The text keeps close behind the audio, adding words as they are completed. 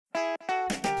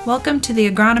Welcome to the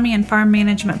Agronomy and Farm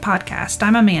Management Podcast.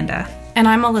 I'm Amanda. And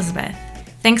I'm Elizabeth.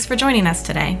 Thanks for joining us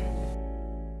today.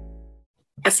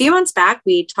 A few months back,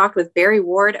 we talked with Barry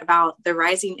Ward about the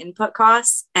rising input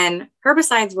costs, and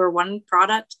herbicides were one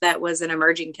product that was an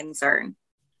emerging concern.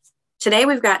 Today,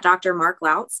 we've got Dr. Mark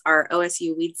Loux, our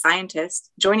OSU Weed Scientist,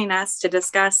 joining us to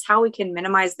discuss how we can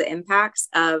minimize the impacts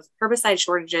of herbicide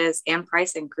shortages and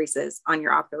price increases on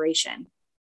your operation.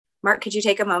 Mark, could you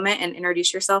take a moment and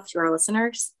introduce yourself to our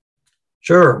listeners?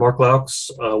 Sure. Mark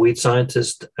Loux, weed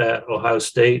scientist at Ohio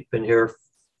State. Been here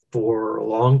for a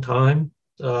long time,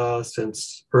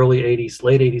 since early 80s,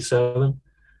 late 87.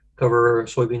 Cover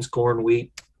soybeans, corn,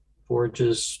 wheat,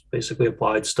 forages, basically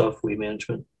applied stuff, weed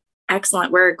management.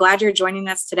 Excellent. We're glad you're joining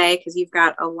us today because you've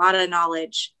got a lot of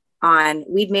knowledge on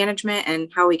weed management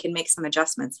and how we can make some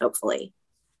adjustments, hopefully.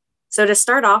 So to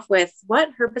start off with,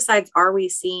 what herbicides are we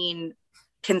seeing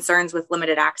concerns with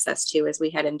limited access to as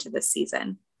we head into this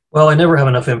season? Well, I never have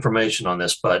enough information on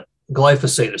this, but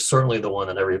glyphosate is certainly the one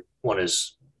that everyone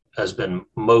has been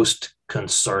most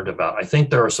concerned about. I think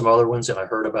there are some other ones that I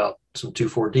heard about, some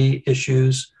 2,4-D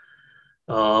issues.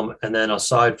 And then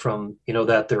aside from,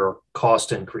 that, there are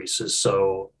cost increases.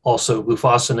 So also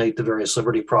glyphosate, the various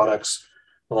Liberty products,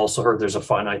 I've also heard there's a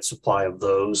finite supply of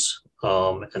those.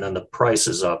 And then the price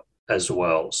is up as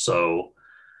well. So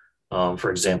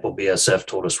for example, BASF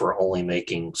told us we're only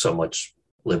making so much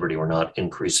Liberty, we're not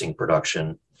increasing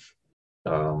production.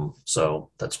 So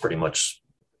that's pretty much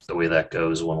the way that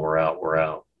goes. When we're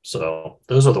out. So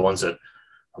those are the ones that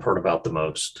I've heard about the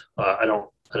most. I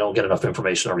don't get enough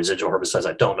information on residual herbicides.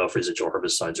 I don't know if residual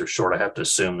herbicides are short. I have to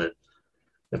assume that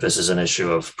if this is an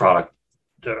issue of product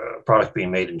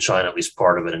being made in China, at least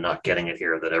part of it, and not getting it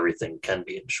here, that everything can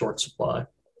be in short supply.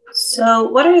 So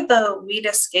what are the weed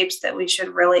escapes that we should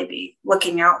really be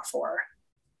looking out for?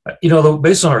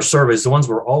 Based on our surveys, the ones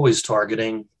we're always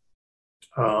targeting,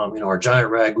 our giant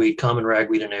ragweed, common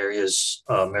ragweed in areas,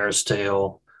 mare's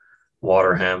tail,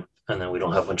 water hemp, and then we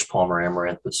don't have much palmer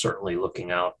amaranth, but certainly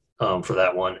looking out for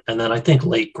that one. And then I think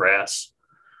late grass,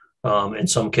 in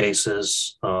some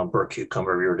cases, burr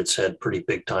cucumber reared its head pretty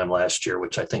big time last year,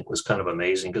 which I think was kind of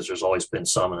amazing because there's always been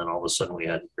some, and then all of a sudden we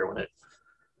had a year when it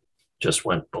just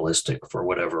went ballistic for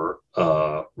whatever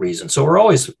reason. So we're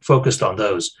always focused on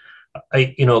those.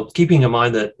 Keeping in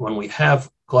mind that when we have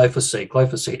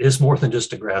glyphosate is more than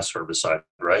just a grass herbicide,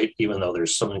 right? Even though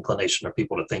there's some inclination of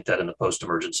people to think that in the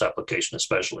post-emergence application,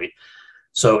 especially.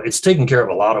 So it's taking care of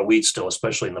a lot of weeds still,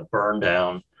 especially in the burn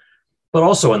down, but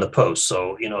also in the post.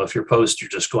 So, if your post, you're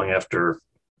just going after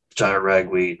giant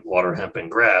ragweed, water hemp,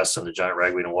 and grass, and the giant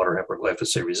ragweed and water hemp are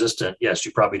glyphosate resistant, yes,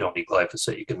 you probably don't need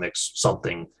glyphosate. You can mix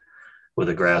something with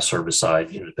a grass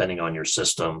herbicide, depending on your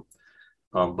system.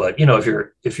 But if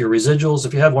your residuals,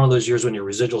 if you have one of those years when your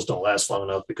residuals don't last long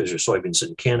enough because your soybeans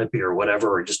in canopy or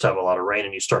whatever, or you just have a lot of rain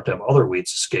and you start to have other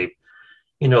weeds escape,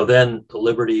 then the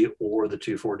Liberty or the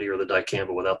 2,4-D or the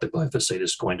dicamba without the glyphosate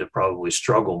is going to probably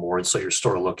struggle more. And so you're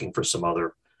sort of looking for some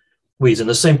other weeds. And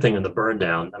the same thing in the burn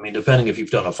down. I mean, depending if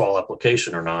you've done a fall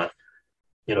application or not,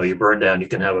 you burn down, you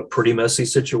can have a pretty messy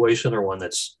situation or one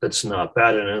that's not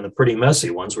bad. And in the pretty messy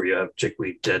ones where you have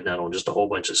chickweed, dead nettle, and just a whole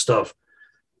bunch of stuff,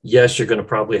 yes, you're going to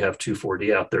probably have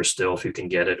 2,4-D out there still if you can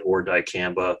get it, or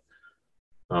dicamba,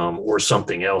 or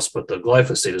something else. But the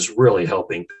glyphosate is really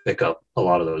helping pick up a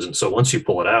lot of those. And so once you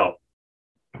pull it out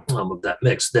of that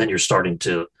mix, then you're starting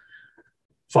to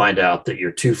find out that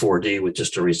your 2,4-D with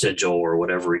just a residual or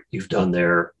whatever you've done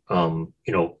there, you're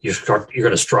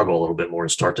going to struggle a little bit more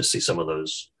and start to see some of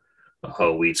those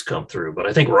weeds come through. But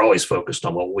I think we're always focused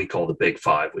on what we call the big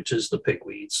five, which is the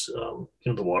pigweeds,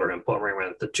 the water hemp, palmer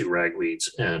amaranth, the two ragweeds,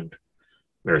 and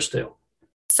mare's tail.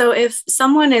 So if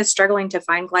someone is struggling to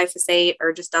find glyphosate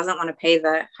or just doesn't want to pay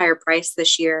the higher price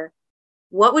this year,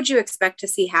 what would you expect to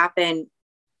see happen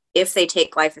if they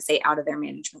take glyphosate out of their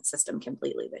management system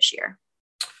completely this year?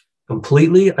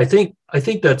 Completely? I think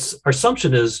that's our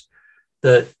assumption is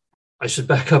that I should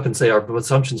back up and say our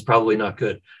assumption is probably not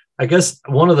good. I guess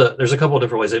there's a couple of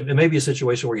different ways. It may be a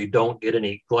situation where you don't get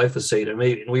any glyphosate,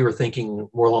 and we were thinking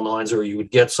more along the lines where you would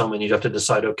get some and you'd have to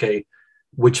decide, okay,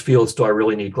 which fields do I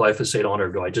really need glyphosate on, or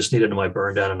do I just need it in my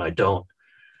burn down and I don't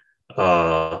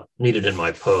need it in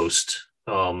my post?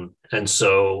 And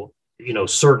so,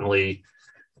 certainly,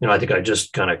 I think I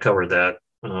just kind of covered that.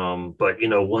 But,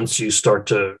 once you start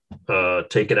to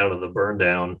take it out of the burn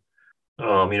down,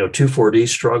 2,4-D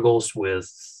struggles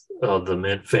with the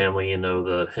mint family,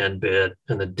 the henbit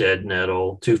and the dead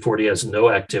nettle. 2,4-D has no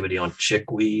activity on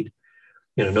chickweed,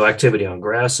 no activity on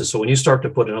grasses. So when you start to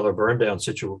put another burn down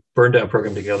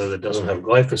program together that doesn't have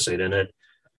glyphosate in it,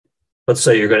 let's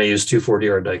say you're going to use 2,4-D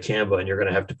or dicamba, and you're going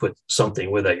to have to put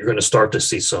something with that, you're going to start to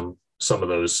see some of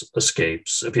those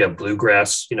escapes. If you have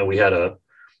bluegrass, we had a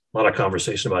lot of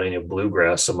conversation about any of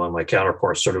bluegrass among my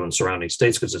counterparts sort of in surrounding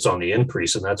states because it's on the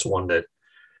increase. And that's one that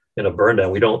in a burn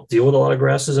down, we don't deal with a lot of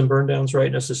grasses in burn downs,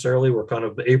 right? Necessarily. We're kind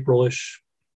of April-ish,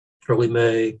 early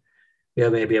May. Yeah,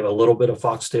 maybe have a little bit of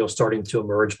foxtail starting to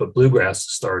emerge, but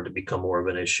bluegrass started to become more of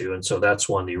an issue. And so that's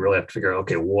one that you really have to figure out,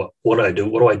 okay, what do I do?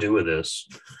 What do I do with this?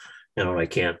 And I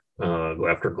can't go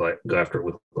after it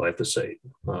with glyphosate.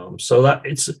 So that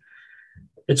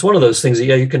it's one of those things that,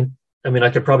 yeah, you can, I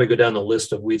could probably go down the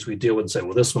list of weeds we deal with and say,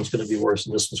 well, this one's going to be worse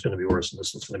and this one's going to be worse and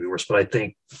this one's going to be worse. But I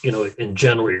think, in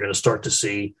general, you're going to start to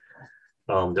see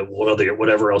that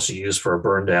whatever else you use for a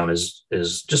burn down is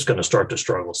just going to start to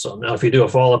struggle some. Now, if you do a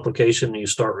fall application and you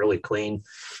start really clean,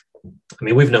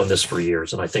 we've known this for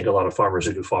years. And I think a lot of farmers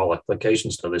who do fall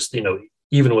applications know this,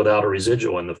 even without a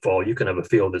residual in the fall, you can have a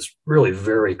field that's really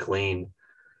very clean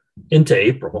into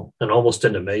April and almost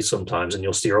into May sometimes, and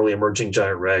you'll see early emerging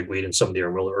giant ragweed and some of the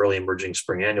early emerging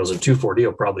spring annuals, and 2,4-D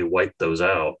will probably wipe those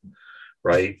out,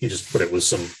 right? You just put it with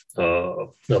some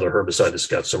another herbicide that's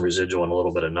got some residual and a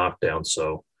little bit of knockdown.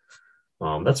 So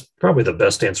that's probably the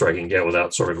best answer I can get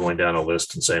without sort of going down a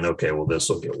list and saying, okay, well, this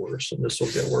will get worse and this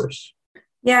will get worse.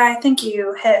 Yeah, I think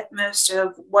you hit most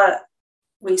of what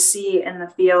we see in the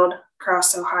field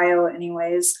across Ohio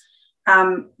anyways.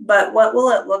 But what will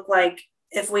it look like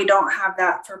if we don't have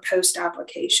that for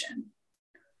post-application?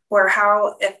 Or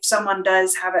how, if someone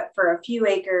does have it for a few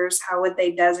acres, how would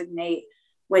they designate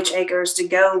which acres to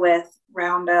go with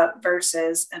Roundup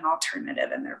versus an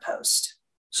alternative in their post?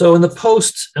 So in the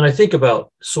post, and I think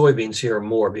about soybeans here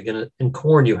more, because in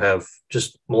corn, you have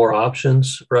just more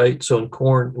options, right? So in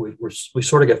corn, we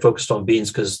sort of get focused on beans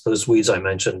because those weeds I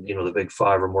mentioned, the big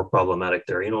five are more problematic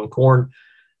there. In corn,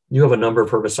 you have a number of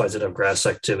herbicides that have grass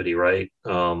activity, right?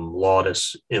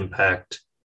 Laudis, Impact,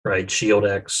 right? Shield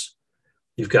X.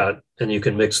 You've got, and you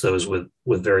can mix those with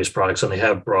various products, and they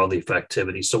have broadleaf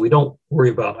activity. So we don't worry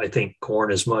about, I think,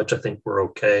 corn as much. I think we're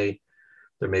okay.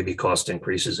 There may be cost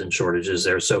increases and shortages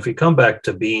there. So if you come back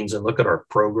to beans and look at our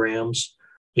programs,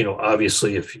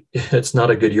 obviously, if it's not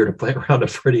a good year to plant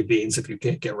Roundup Ready beans if you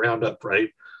can't get Roundup, right?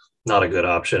 Not a good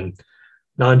option.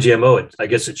 Non-GMO, I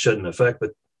guess it shouldn't affect,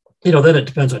 but then it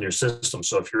depends on your system.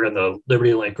 So if you're in the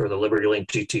Liberty Link or the Liberty Link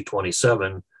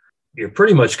GT27, you're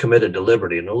pretty much committed to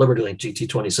Liberty. And the Liberty Link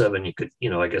GT27, you could,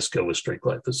 I guess, go with straight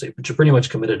glyphosate, but you're pretty much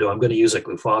committed to, I'm going to use a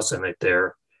glyphosate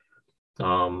there.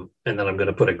 And then I'm going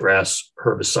to put a grass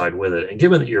herbicide with it. And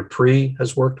given that your pre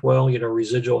has worked well,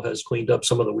 residual has cleaned up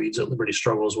some of the weeds that Liberty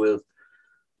struggles with,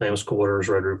 lamb's quarters,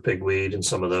 red root pigweed, and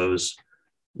some of those,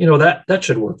 that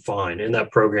should work fine. In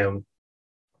that program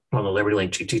on the Liberty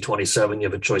Link GT27, you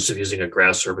have a choice of using a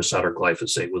grass herbicide or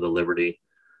glyphosate with a Liberty.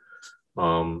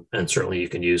 And certainly you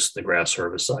can use the grass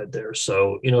herbicide there.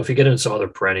 So, if you get into some other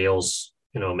perennials,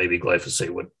 maybe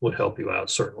glyphosate would help you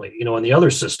out, certainly. In the other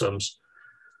systems,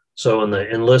 so in the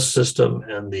Enlist system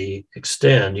and the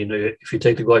Extend, if you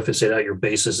take the glyphosate out, your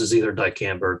basis is either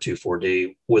dicamba or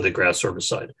 2,4-D with a grass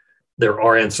herbicide. There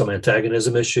are some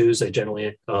antagonism issues. They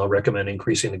generally recommend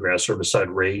increasing the grass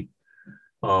herbicide rate.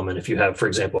 And if you have, for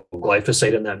example,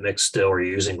 glyphosate in that mix still, or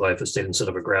you're using glyphosate instead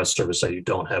of a grass herbicide, you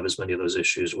don't have as many of those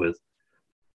issues with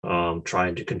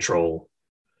trying to control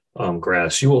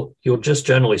grass. You'll just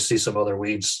generally see some other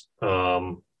weeds,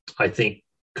 I think,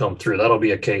 come through. That'll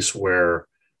be a case where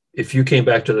if you came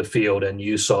back to the field and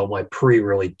you saw my pre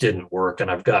really didn't work,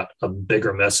 and I've got a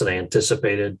bigger mess than I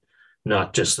anticipated,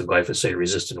 not just the glyphosate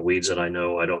resistant weeds that I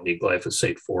know I don't need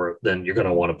glyphosate for, then you're going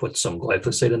to want to put some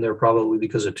glyphosate in there probably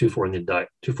because of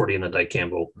 2,4-D and the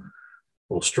dicamba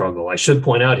will struggle. I should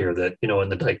point out here that, in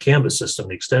the dicamba system,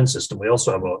 the Extend system, we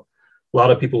also have a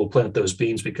lot of people who plant those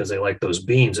beans because they like those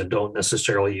beans and don't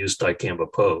necessarily use dicamba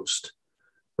post,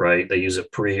 right? They use it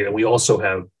pre, and we also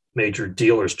have major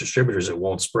dealers, distributors that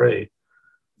won't spray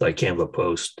dicamba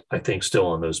post, I think, still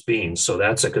on those beans. So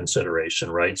that's a consideration,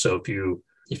 right? So if you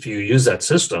use that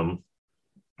system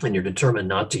and you're determined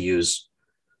not to use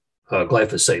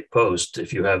glyphosate post,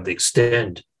 if you have the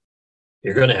Extend,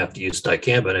 you're going to have to use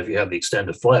dicamba. And if you have the Extend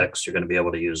to Flex, you're going to be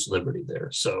able to use Liberty there.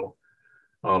 So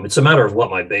it's a matter of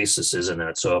what my basis is in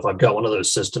that. So if I've got one of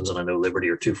those systems and I know Liberty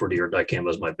or 2,4-D or dicamba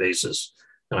is my basis,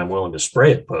 and I'm willing to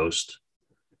spray it post,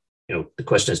 the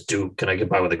question is, can I get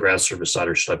by with a grass herbicide,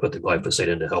 or should I put the glyphosate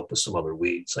in to help with some other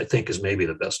weeds? I think is maybe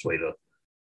the best way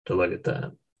to look at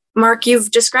that. Mark,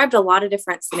 you've described a lot of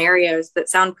different scenarios that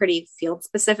sound pretty field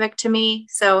specific to me.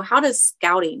 So how does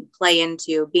scouting play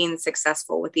into being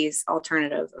successful with these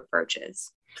alternative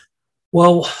approaches?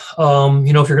 Well, if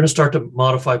you're going to start to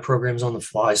modify programs on the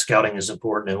fly, scouting is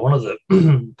important. And one of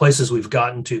the places we've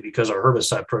gotten to, because our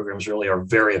herbicide programs really are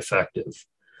very effective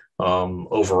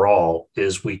overall,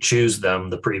 is we choose them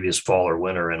the previous fall or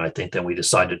winter. And I think then we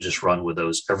decide to just run with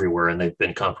those everywhere. And they've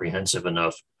been comprehensive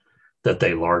enough that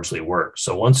they largely work.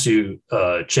 So once you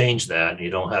change that and you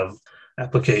don't have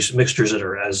application mixtures that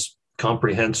are as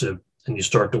comprehensive, and you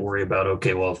start to worry about,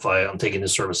 okay, well, if I'm taking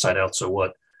this herbicide out, so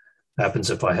what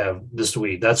happens if I have this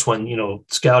weed? That's when,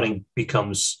 scouting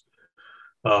becomes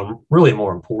really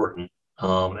more important.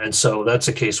 And so that's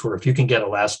a case where if you can get a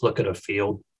last look at a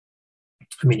field,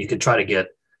 you could try to get,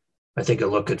 I think, a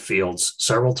look at fields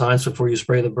several times before you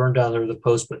spray the burn down or the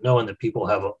post, but knowing that people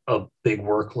have a big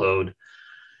workload,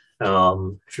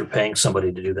 if you're paying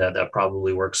somebody to do that, that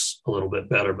probably works a little bit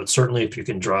better. But certainly if you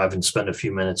can drive and spend a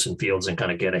few minutes in fields and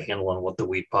kind of get a handle on what the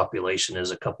weed population is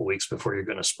a couple weeks before you're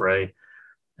going to spray,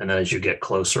 and then as you get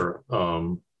closer,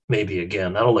 maybe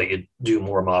again, that'll let you do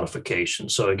more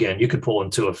modifications. So again, you could pull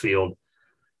into a field.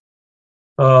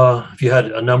 If you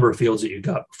had a number of fields that you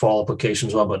got fall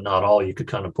applications on, but not all, you could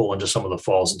kind of pull into some of the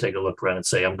falls and take a look around and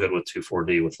say, I'm good with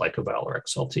 2,4-D with like a Valor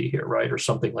XLT here, right? Or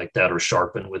something like that, or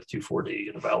sharpen with 2,4-D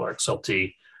and a Valor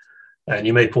XLT. And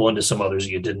you may pull into some others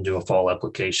you didn't do a fall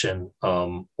application,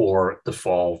 or the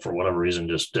fall for whatever reason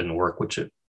just didn't work, which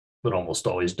it almost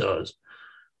always does.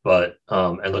 But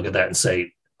and look at that and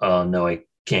say, no, I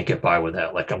can't get by with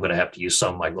that. Like I'm going to have to use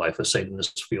some of my glyphosate in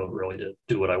this field really to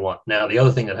do what I want. Now, the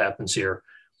other thing that happens here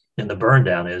in the burn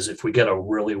down is if we get a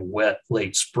really wet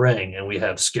late spring and we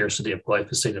have scarcity of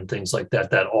glyphosate and things like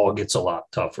that, that all gets a lot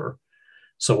tougher.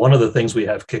 So one of the things we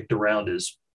have kicked around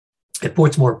is it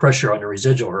puts more pressure on the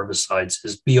residual herbicides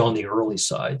is be on the early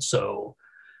side. So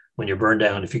when you burn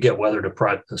down, if you get weather to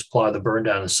apply the burn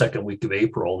down the second week of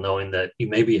April, knowing that you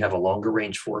maybe have a longer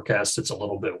range forecast that's a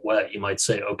little bit wet, you might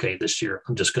say, okay, this year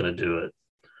I'm just going to do it.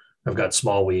 I've got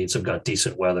small weeds, I've got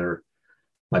decent weather.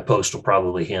 My post will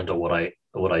probably handle what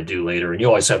I do later. And you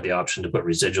always have the option to put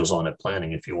residuals on at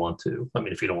planting if you want to.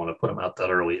 If you don't want to put them out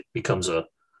that early, it becomes a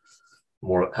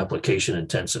more application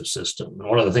intensive system. And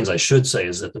one of the things I should say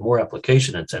is that the more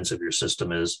application intensive your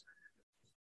system is,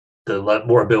 the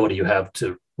more ability you have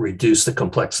to reduce the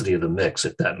complexity of the mix,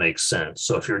 if that makes sense.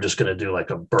 So if you're just going to do like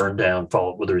a burn down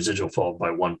followed with a residual followed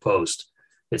by one post,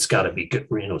 it's got to be good,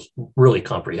 really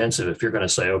comprehensive. If you're going to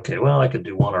say, okay, well, I could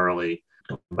do one early,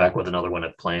 come back with another one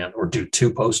at plant, or do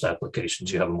two post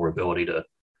applications, you have more ability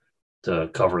to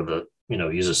cover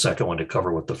use a second one to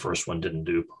cover what the first one didn't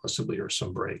do, possibly, or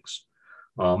some breaks.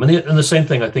 And the same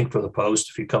thing, I think, for the post.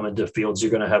 If you come into fields,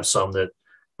 you're going to have some that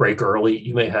break early.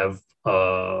 You may have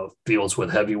fields with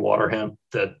heavy water hemp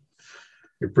that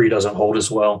your pre doesn't hold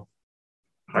as well,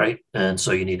 right? And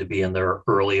so you need to be in there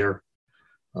earlier.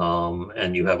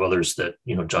 And you have others that,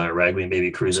 giant ragweed may be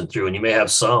cruising through, and you may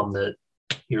have some that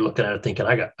you're looking at it thinking,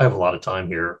 I have a lot of time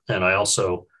here. And I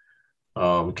also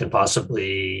can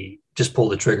possibly just pull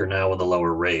the trigger now with a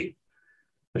lower rate,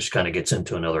 which kind of gets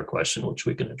into another question, which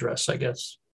we can address, I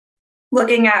guess.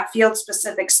 Looking at field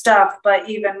specific stuff, but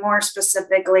even more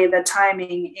specifically, the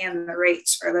timing and the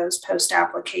rates for those post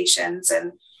applications.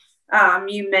 And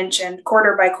you mentioned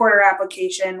quarter by quarter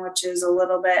application, which is a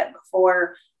little bit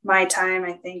before my time,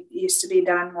 I think used to be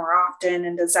done more often.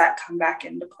 And does that come back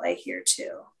into play here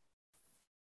too?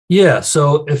 Yeah.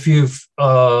 So if you've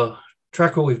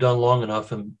tracked what we've done long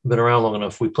enough and been around long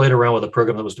enough, we played around with a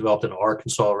program that was developed in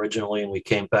Arkansas originally, and we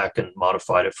came back and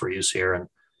modified it for use here. And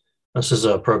this is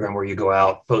a program where you go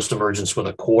out post-emergence with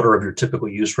a quarter of your typical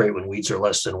use rate when weeds are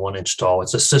less than 1 inch tall.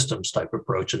 It's a systems type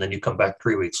approach. And then you come back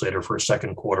 3 weeks later for a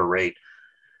second quarter rate.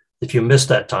 If you missed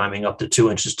that timing up to 2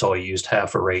 inches tall, you used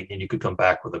half a rate, and you could come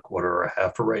back with a quarter or a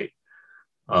half a rate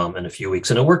in a few weeks.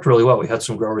 And it worked really well. We had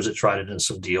some growers that tried it and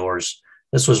some dealers.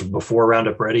 This was before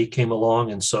Roundup Ready came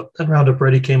along. And so then Roundup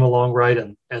Ready came along, right?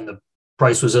 And the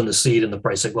price was in the seed, and the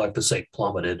price of glyphosate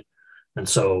plummeted. And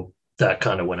so that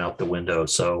kind of went out the window.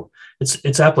 So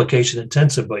it's application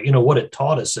intensive, but what it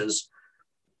taught us is,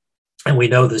 and we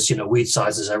know this, weed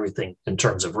size is everything in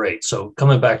terms of rate. So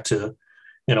coming back to,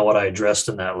 what I addressed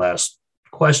in that last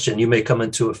question, you may come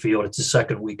into a field, it's the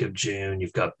second week of June,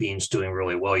 you've got beans doing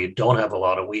really well. You don't have a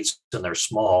lot of weeds and they're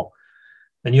small.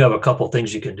 And you have a couple of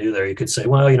things you can do there. You could say,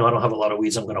 well, I don't have a lot of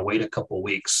weeds, I'm going to wait a couple of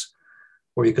weeks.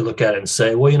 Or you could look at it and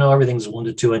say, well, everything's 1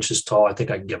 to 2 inches tall. I think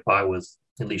I can get by with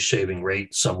at least shaving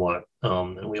rate somewhat.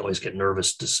 And we always get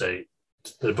nervous to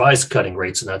advise cutting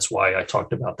rates. And that's why I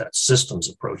talked about that systems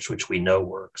approach, which we know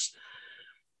works.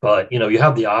 But, you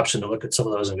have the option to look at some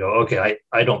of those and go, okay,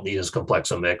 I don't need as complex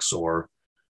a mix, or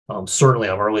certainly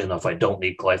I'm early enough. I don't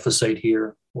need glyphosate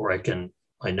here, or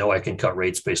I know I can cut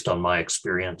rates based on my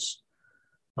experience.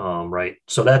 right?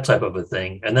 So that type of a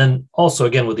thing. And then also,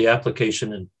 again, with the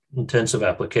application and intensive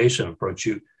application approach,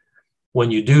 when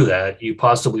you do that, you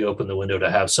possibly open the window to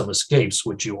have some escapes,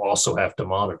 which you also have to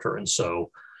monitor. And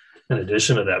so in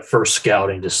addition to that first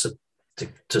scouting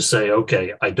to say,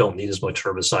 okay, I don't need as much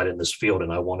herbicide in this field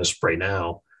and I want to spray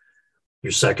now,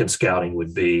 your second scouting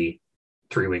would be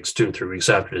 2 to 3 weeks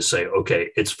after to say, okay,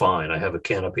 it's fine. I have a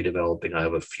canopy developing. I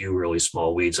have a few really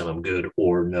small weeds and I'm good.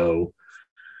 Or no,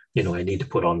 I need to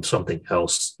put on something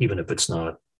else, even if it's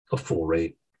not a full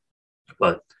rate.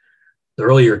 But the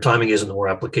earlier your timing is and the more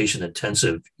application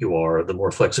intensive you are, the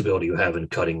more flexibility you have in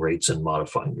cutting rates and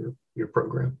modifying your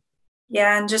program.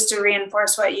 Yeah, and just to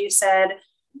reinforce what you said,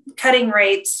 cutting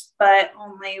rates, but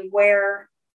only where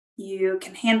you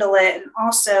can handle it. And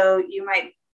also you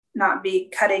might not be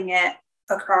cutting it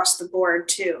across the board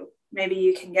too. Maybe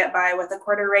you can get by with a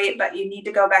quarter rate, but you need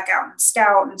to go back out and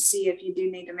scout and see if you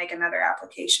do need to make another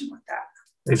application with that.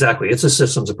 Exactly. It's a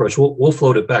systems approach. We'll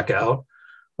float it back out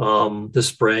this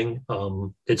spring.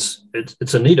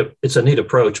 It's a neat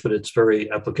approach, but it's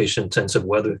very application intensive.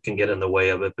 Weather can get in the way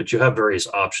of it, but you have various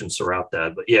options throughout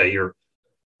that. But yeah, you're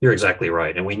exactly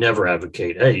right. And we never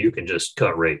advocate, hey, you can just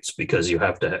cut rates, because you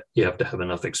have to have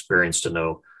enough experience to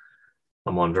know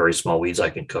I'm on very small weeds,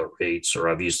 I can cut rates, or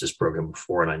I've used this program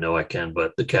before and I know I can.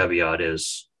 But the caveat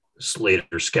is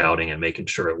later scouting and making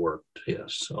sure it worked.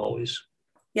 Yes, always.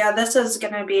 Yeah, this is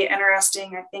going to be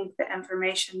interesting. I think the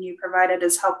information you provided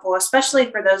is helpful, especially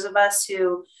for those of us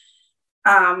who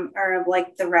are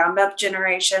like the Roundup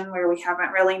generation where we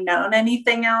haven't really known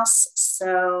anything else.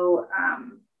 So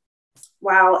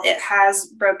while it has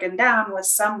broken down with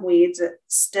some weeds, it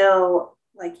still,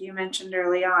 like you mentioned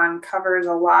early on, covers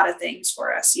a lot of things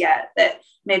for us yet that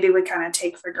maybe we kind of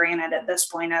take for granted at this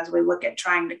point as we look at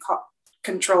trying to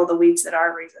control the weeds that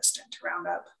are resistant to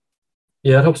Roundup.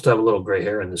 Yeah, it helps to have a little gray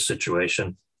hair in this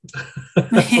situation.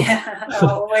 Yeah, it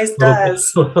always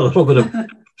does. A little bit of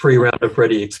pre-Roundup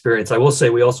ready experience. I will say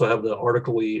we also have the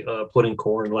article we put in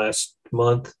Corn last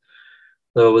month.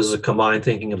 That was a combined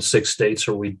thinking of 6 states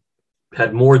where we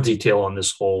had more detail on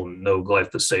this whole no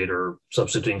glyphosate or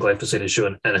substituting glyphosate issue,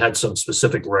 and had some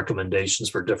specific recommendations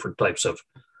for different types of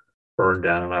burn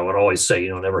down. And I would always say,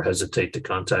 never hesitate to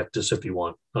contact us if you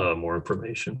want more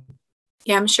information.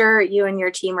 Yeah, I'm sure you and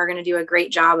your team are going to do a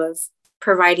great job of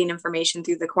providing information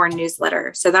through the Corn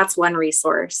newsletter. So that's one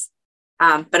resource.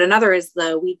 But another is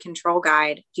the weed control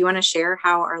guide. Do you want to share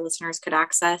how our listeners could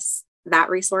access that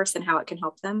resource and how it can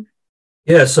help them?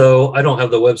 Yeah, so I don't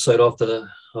have the website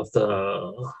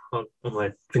on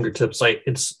my fingertips.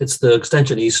 It's the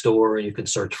Extension e-store, and you can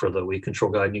search for the weed control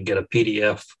guide and you get a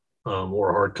PDF or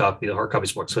a hard copy. The hard copy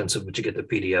is more expensive, but you get the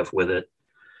PDF with it.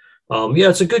 Yeah,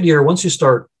 it's a good year once you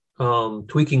start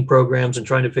tweaking programs and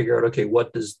trying to figure out, okay,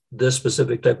 what does this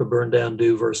specific type of burn down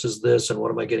do versus this, and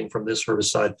what am I getting from this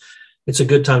herbicide? It's a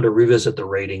good time to revisit the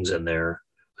ratings in there.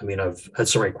 I mean, I've had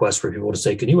some requests for people to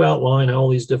say, can you outline how all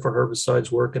these different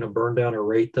herbicides work in a burn down or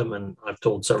rate them? And I've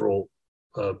told several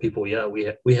people, yeah,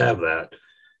 we have that.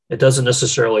 It doesn't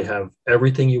necessarily have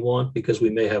everything you want, because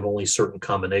we may have only certain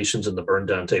combinations in the burn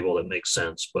down table that make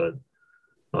sense, but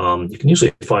you can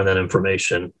usually find that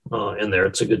information in there.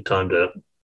 It's a good time to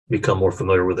become more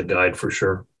familiar with the guide for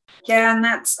sure. Yeah, and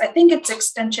I think it's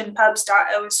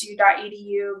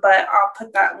extensionpubs.osu.edu, but I'll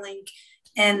put that link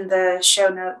in the show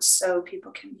notes so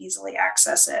people can easily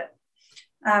access it.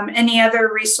 Any other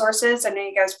resources? I know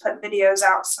you guys put videos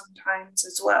out sometimes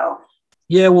as well.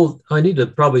 Yeah, well, I need to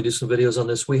probably do some videos on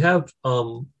this. We have,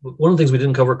 one of the things we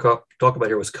didn't talk about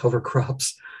here was cover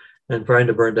crops and trying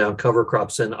to burn down cover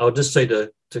crops. And I'll just say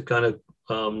to kind of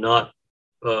not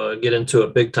get into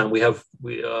it big time,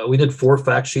 we did 4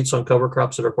 fact sheets on cover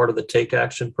crops that are part of the Take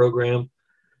Action program.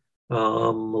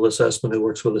 Melissa Espin, who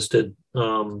works with us, did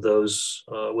those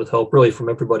with help really from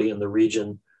everybody in the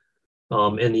region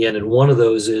in the end. And one of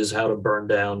those is how to burn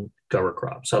down cover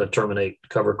crops, how to terminate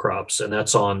cover crops. And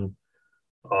that's on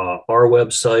our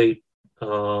website.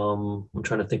 I'm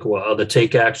trying to think of what the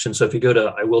Take Action. So if you go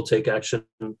to I Will Take Action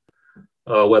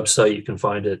website, you can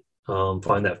find it.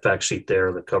 Find that fact sheet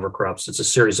there, the cover crops. It's a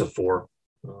series of 4: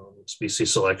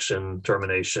 species selection,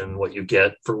 termination, what you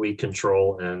get for weed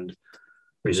control, and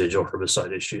residual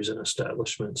herbicide issues in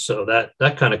establishments. So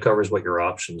that kind of covers what your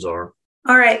options are.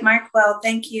 All right, Mark. Well,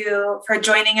 thank you for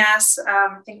joining us.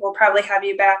 I think we'll probably have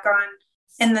you back on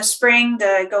in the spring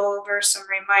to go over some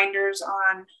reminders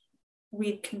on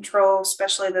weed control,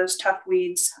 especially those tough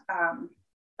weeds.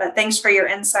 But thanks for your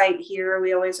insight here.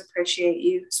 We always appreciate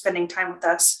you spending time with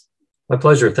us. My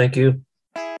pleasure. Thank you.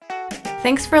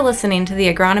 Thanks for listening to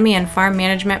the Agronomy and Farm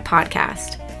Management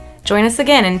Podcast. Join us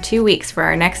again in 2 weeks for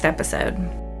our next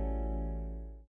episode.